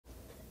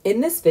In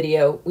this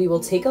video, we will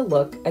take a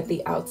look at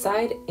the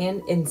outside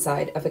and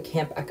inside of a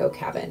Camp Echo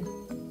cabin.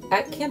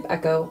 At Camp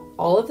Echo,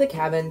 all of the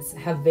cabins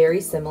have very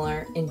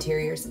similar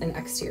interiors and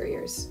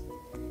exteriors.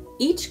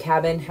 Each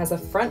cabin has a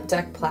front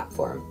deck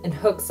platform and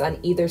hooks on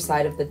either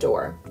side of the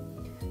door.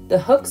 The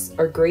hooks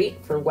are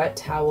great for wet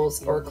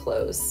towels or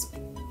clothes.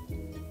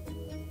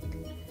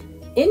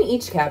 In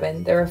each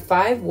cabin, there are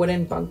 5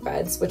 wooden bunk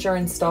beds which are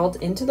installed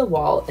into the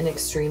wall and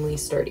extremely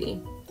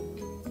sturdy.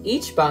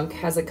 Each bunk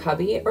has a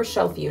cubby or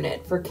shelf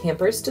unit for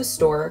campers to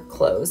store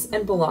clothes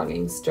and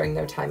belongings during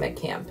their time at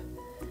camp.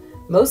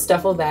 Most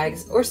duffel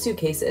bags or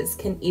suitcases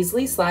can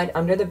easily slide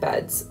under the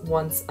beds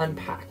once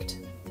unpacked.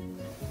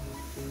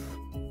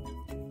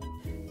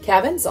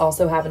 Cabins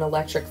also have an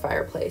electric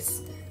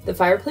fireplace. The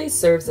fireplace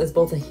serves as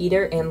both a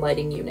heater and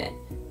lighting unit.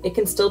 It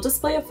can still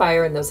display a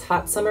fire in those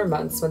hot summer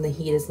months when the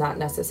heat is not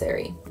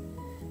necessary.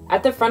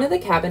 At the front of the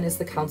cabin is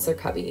the counselor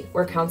cubby,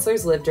 where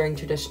counselors live during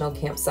traditional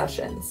camp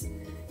sessions.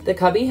 The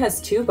cubby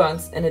has 2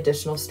 bunks and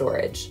additional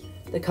storage.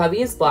 The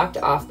cubby is blocked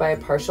off by a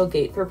partial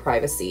gate for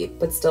privacy,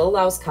 but still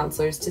allows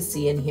counselors to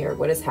see and hear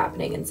what is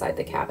happening inside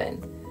the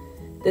cabin.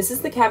 This is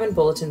the cabin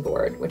bulletin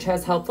board, which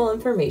has helpful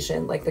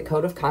information like the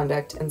code of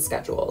conduct and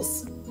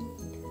schedules.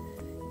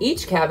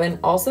 Each cabin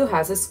also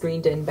has a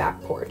screened-in back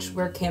porch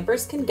where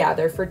campers can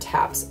gather for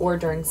taps or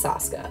during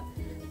Saska.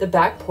 The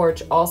back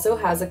porch also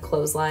has a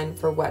clothesline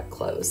for wet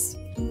clothes.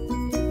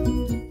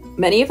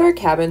 Many of our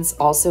cabins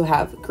also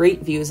have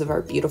great views of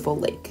our beautiful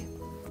lake.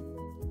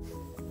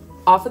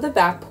 Off of the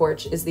back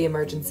porch is the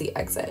emergency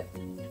exit.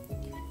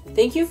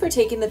 Thank you for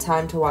taking the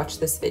time to watch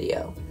this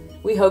video.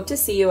 We hope to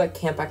see you at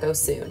Camp Echo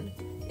soon.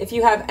 If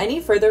you have any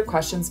further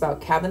questions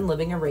about cabin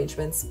living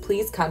arrangements,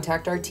 please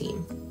contact our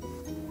team.